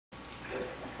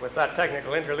With that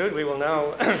technical interlude, we will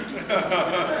now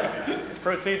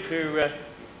proceed to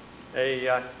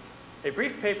a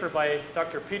brief paper by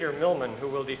Dr. Peter Millman, who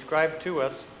will describe to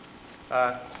us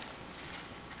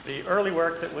the early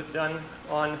work that was done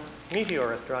on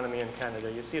meteor astronomy in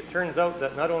Canada. You see, it turns out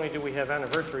that not only do we have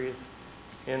anniversaries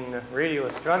in radio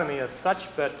astronomy as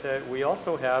such, but we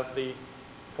also have the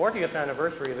 40th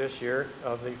anniversary this year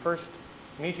of the first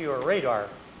meteor radar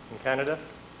in Canada,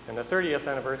 and the 30th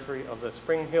anniversary of the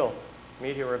Spring Hill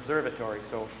Meteor Observatory.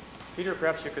 So, Peter,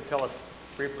 perhaps you could tell us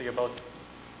briefly about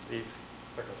these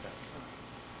circumstances.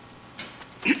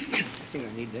 I think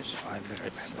I need this. I better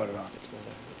put it on.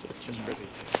 It's just for the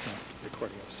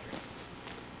recording upstairs.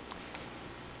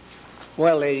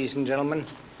 Well, ladies and gentlemen,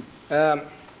 the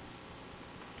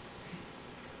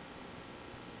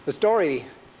story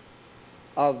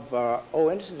of,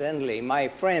 incidentally, my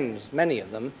friends, many of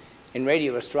them, in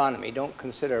radio astronomy don't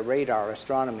consider radar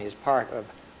astronomy as part of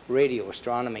radio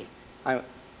astronomy. I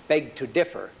beg to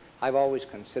differ. I've always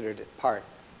considered it part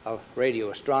of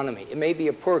radio astronomy. It may be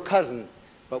a poor cousin,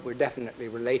 but we're definitely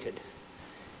related.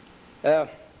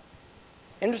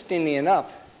 Interestingly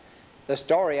enough, the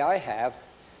story I have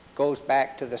goes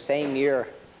back to the same year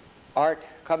Art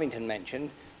Covington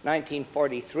mentioned,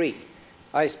 1943.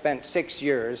 I spent 6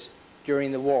 years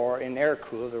during the war in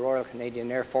aircrew of the Royal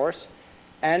Canadian Air Force,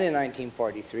 and in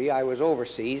 1943 I was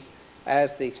overseas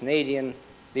as the Canadian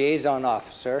liaison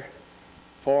officer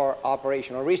for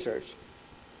operational research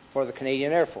for the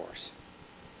Canadian Air Force.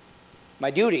 My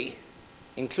duty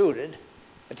included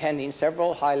attending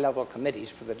several high-level committees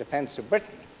for the defense of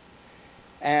Britain.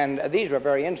 And these were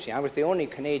very interesting. I was the only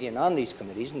Canadian on these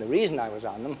committees, and the reason I was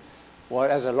on them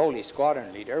was, as a lowly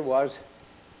squadron leader, was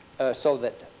so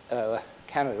that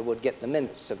Canada would get the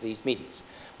minutes of these meetings.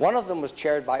 One of them was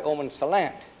chaired by Owen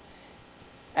Salant,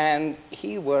 and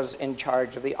he was in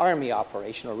charge of the Army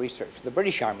operational research, the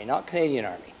British Army, not Canadian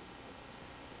Army.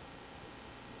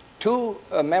 Two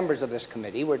members of this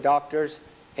committee were Doctors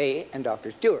Hay and Dr.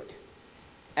 Stewart.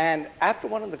 And after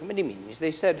one of the committee meetings,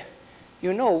 they said,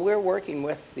 you know, we're working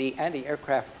with the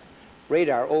anti-aircraft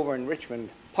radar over in Richmond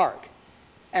Park,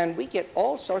 and we get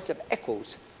all sorts of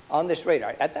echoes on this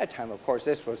radar. At that time, of course,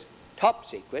 this was top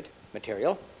secret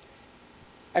material,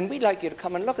 and we'd like you to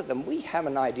come and look at them. We have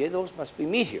an idea those must be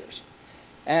meteors.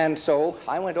 And so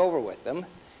I went over with them,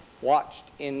 watched.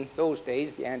 In those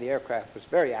days, the anti-aircraft was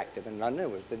very active in London.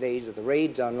 It was the days of the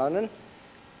raids on London.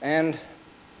 And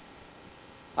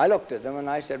I looked at them and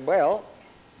I said, well,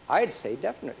 I'd say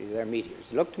definitely they're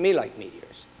meteors. It looked to me like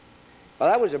meteors. Well,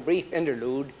 that was a brief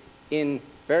interlude in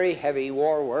very heavy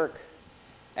war work,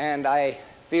 and I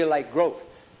feel like Grote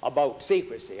about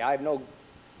secrecy. I have no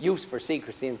use for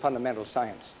secrecy in fundamental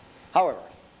science. However,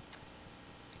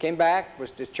 came back,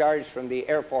 was discharged from the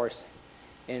Air Force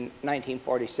in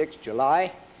 1946,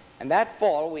 July, and that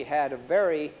fall we had a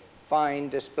very fine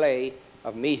display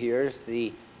of meteors,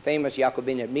 the famous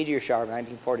Jacobina meteor shower of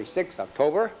 1946,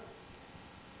 October.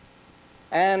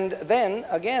 And then,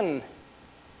 again,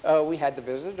 we had the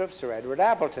visit of Sir Edward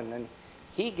Appleton, and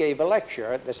he gave a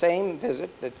lecture at the same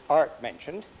visit that Art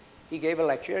mentioned. He gave a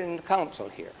lecture in the council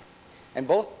here. And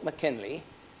both McKinley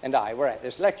and I were at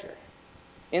this lecture.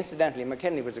 Incidentally,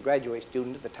 McKinley was a graduate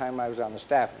student at the time I was on the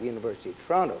staff at the University of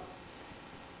Toronto.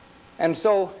 And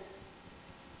so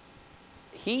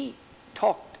he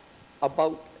talked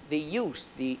about the use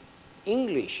the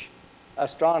English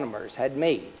astronomers had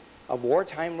made of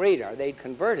wartime radar. They'd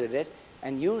converted it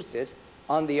and used it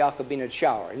on the Jacobina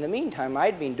shower. In the meantime,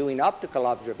 I'd been doing optical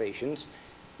observations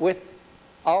with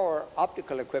our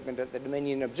optical equipment at the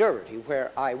Dominion Observatory,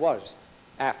 where I was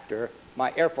after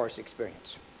my Air Force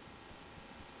experience.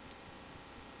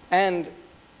 And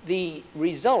the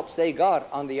results they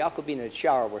got on the Jacobina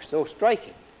shower were so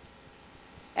striking.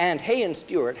 And Hay and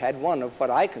Stewart had one of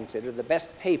what I consider the best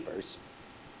papers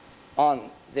on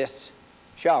this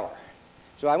shower.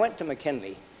 So I went to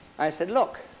McKinley. I said,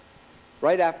 look,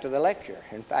 right after the lecture,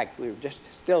 in fact, we were just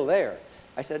still there,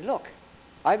 I said, look,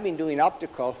 I've been doing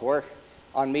optical work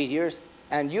on meteors,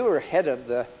 and you're head of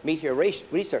the meteor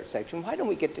research section. Why don't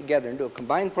we get together and do a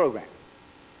combined program?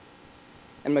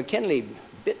 And McKinley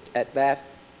bit at that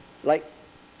like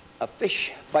a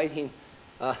fish biting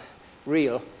a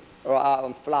reel or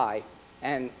a fly,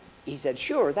 and he said,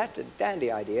 sure, that's a dandy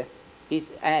idea.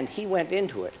 And he went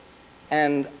into it.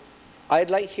 And I'd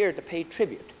like here to pay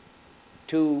tribute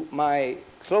to my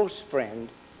close friend,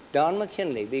 Don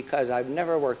McKinley, because I've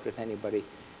never worked with anybody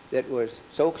that was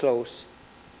so close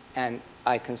and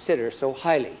I consider so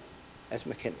highly as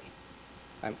McKinley.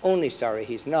 I'm only sorry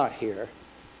he's not here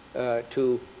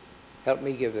to help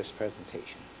me give this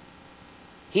presentation.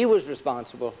 He was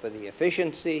responsible for the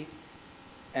efficiency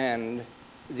and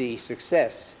the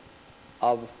success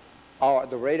of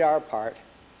the radar part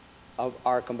of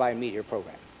our combined meteor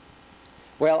program.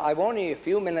 Well, I've only a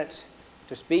few minutes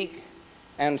to speak,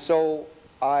 and so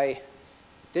I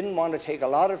didn't want to take a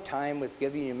lot of time with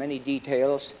giving you many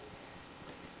details.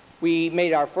 We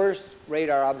made our first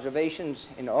radar observations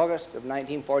in August of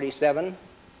 1947.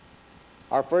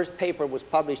 Our first paper was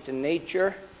published in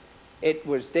Nature. It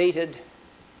was dated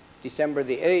December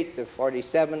the 8th of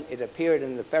 47. It appeared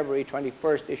in the February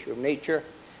 21st issue of Nature.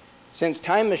 Since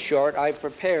time is short, I've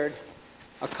prepared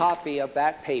a copy of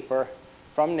that paper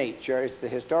from Nature. It's the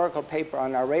historical paper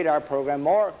on our radar program.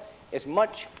 It's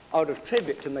much out of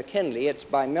tribute to McKinley. It's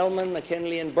by Millman,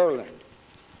 McKinley, and Berland.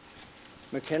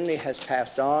 McKinley has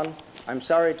passed on. I'm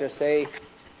sorry to say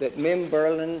that Mim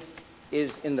Berland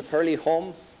is in the Purley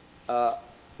home,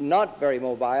 not very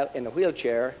mobile, in a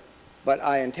wheelchair, but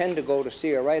I intend to go to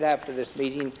see her right after this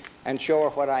meeting and show her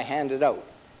what I handed out,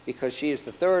 because she is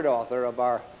the third author of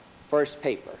our first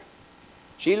paper.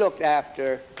 She looked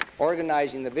after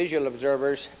organizing the visual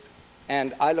observers,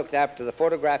 and I looked after the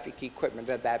photographic equipment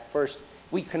at that first.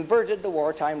 We converted the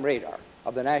wartime radar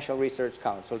of the National Research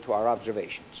Council to our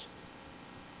observations.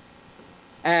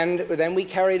 And then we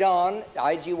carried on.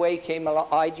 IGY came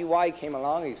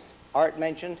along, as Art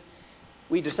mentioned.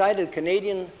 We decided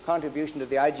Canadian contribution to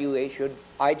the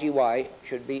IGY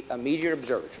should be a meteor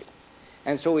observatory.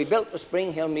 And so we built the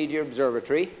Spring Hill Meteor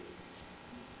Observatory,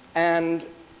 and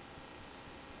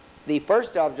the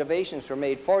first observations were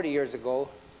made 40 years ago.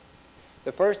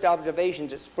 The first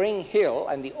observations at Spring Hill,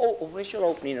 and the official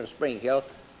opening of Spring Hill,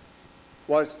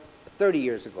 was 30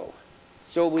 years ago.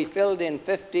 So we filled in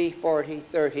 50, 40,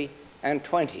 30, and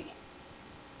 20.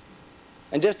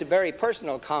 And just a very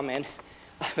personal comment,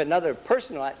 I have another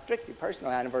strictly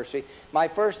personal anniversary. My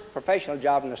first professional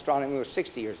job in astronomy was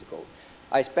 60 years ago.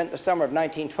 I spent the summer of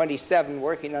 1927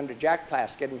 working under Jack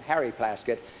Plaskett and Harry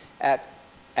Plaskett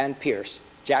and Pierce,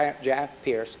 Jack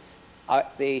Pierce,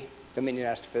 at the Dominion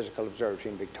Astrophysical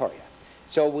Observatory in Victoria.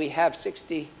 So we have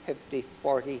 60, 50,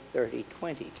 40, 30,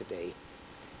 20 today.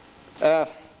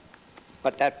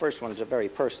 But that first one is a very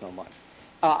personal one.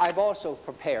 I've also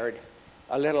prepared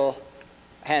a little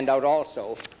handout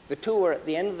also. The two are at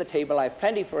the end of the table. I have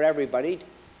plenty for everybody.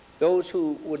 Those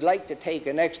who would like to take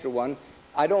an extra one,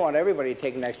 I don't want everybody to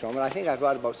take an extra one, but I think I've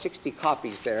got about 60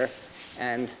 copies there.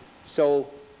 And so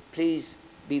please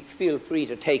feel free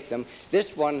to take them.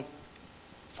 This one,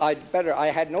 I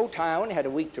had no time, I only had a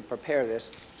week to prepare this.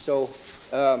 So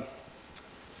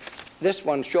this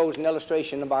one shows an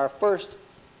illustration of our first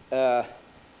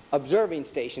observing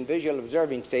station, visual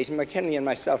observing station. McKinley and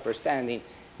myself are standing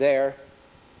there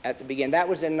at the beginning. That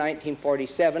was in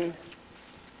 1947.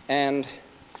 And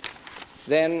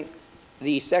then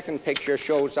the second picture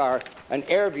shows an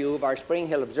air view of our Spring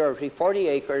Hill Observatory, 40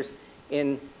 acres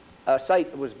in a site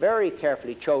that was very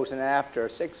carefully chosen after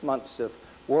 6 months of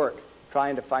work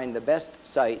trying to find the best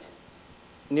site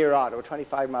near Ottawa,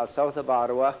 25 miles south of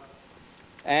Ottawa.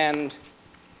 And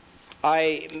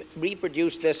I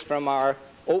reproduced this from our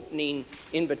opening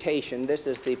invitation. This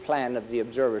is the plan of the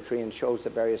observatory and shows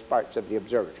the various parts of the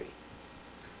observatory.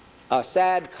 A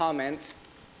sad comment.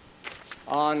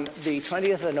 On the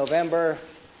 20th of November,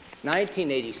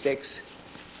 1986,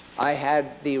 I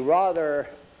had the rather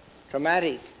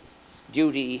traumatic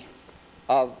duty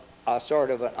of a sort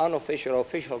of an unofficial,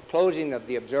 official closing of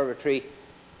the observatory.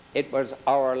 It was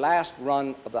our last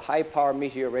run of the high-power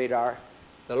meteor radar,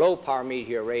 the low-power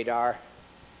meteor radar,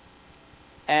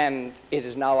 and it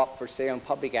is now up for sale in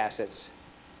public assets.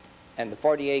 And the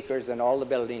 40 acres and all the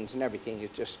buildings and everything is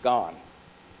just gone.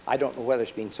 I don't know whether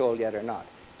it's been sold yet or not.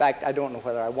 In fact, I don't know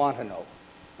whether I want to know.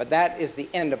 But that is the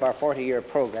end of our 40-year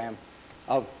program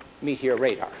of meteor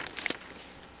radar.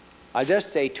 I'll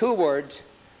just say 2 words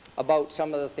about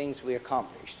some of the things we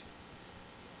accomplished.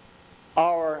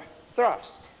 Our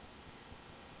thrust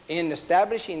in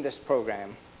establishing this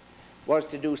program was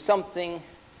to do something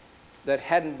that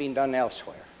hadn't been done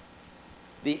elsewhere.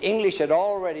 The English had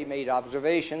already made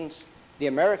observations. The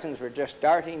Americans were just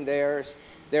starting theirs.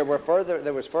 There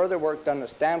was further work done at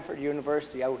Stanford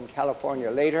University out in California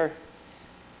later.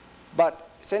 But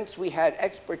since we had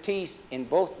expertise in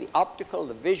both the optical,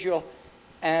 the visual,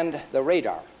 and the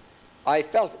radar, I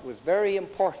felt it was very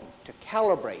important to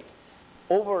calibrate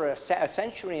over a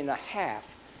century and a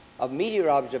half of meteor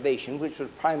observation, which was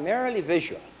primarily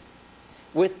visual,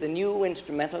 with the new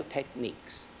instrumental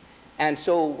techniques. And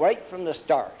so right from the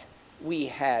start, we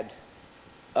had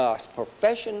a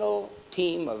professional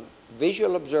team of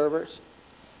visual observers,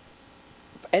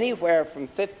 anywhere from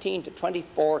 15 to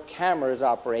 24 cameras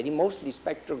operating, mostly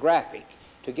spectrographic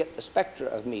to get the spectra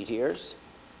of meteors.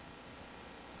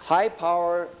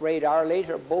 High-power radar,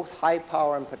 later both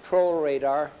high-power and patrol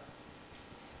radar.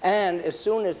 And as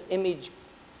soon as image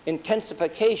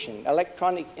intensification,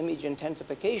 electronic image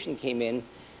intensification came in,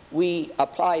 we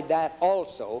applied that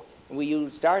also. We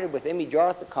started with image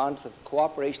orthicons with the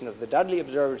cooperation of the Dudley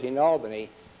Observatory in Albany,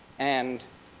 and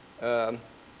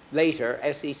later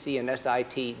SEC and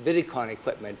SIT Vidicon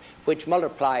equipment, which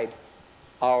multiplied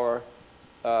our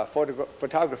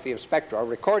photography of spectra, or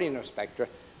recording of spectra,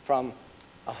 from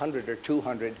 100 or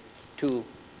 200 to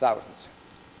thousands.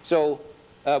 So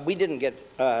we didn't get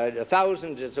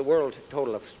thousands as a world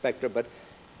total of spectra, but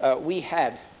we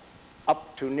had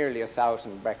up to nearly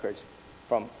 1,000 records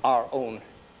from our own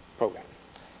program.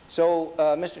 So,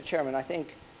 Mr. Chairman, I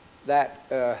think that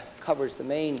covers the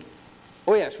main.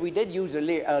 Oh yes, we did use a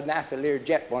NASA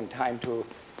Learjet one time to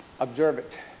observe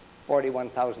it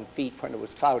 41,000 feet when it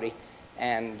was cloudy,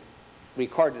 and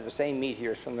recorded the same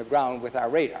meteors from the ground with our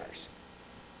radars.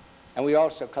 And we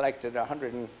also collected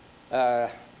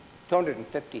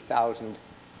 250,000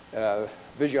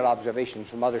 visual observations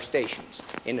from other stations,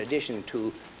 in addition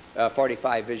to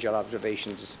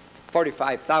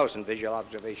 45,000 visual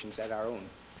observations at our own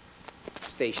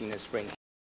station in Spring.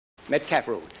 Metcalf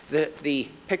Road. The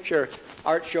picture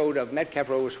Art showed of Metcalf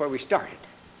Road was where we started.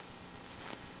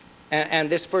 And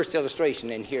this first illustration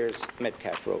in here is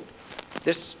Metcalf Road.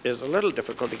 This is a little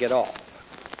difficult to get off.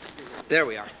 There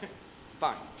we are.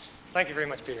 Fine. Thank you very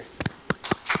much, Peter.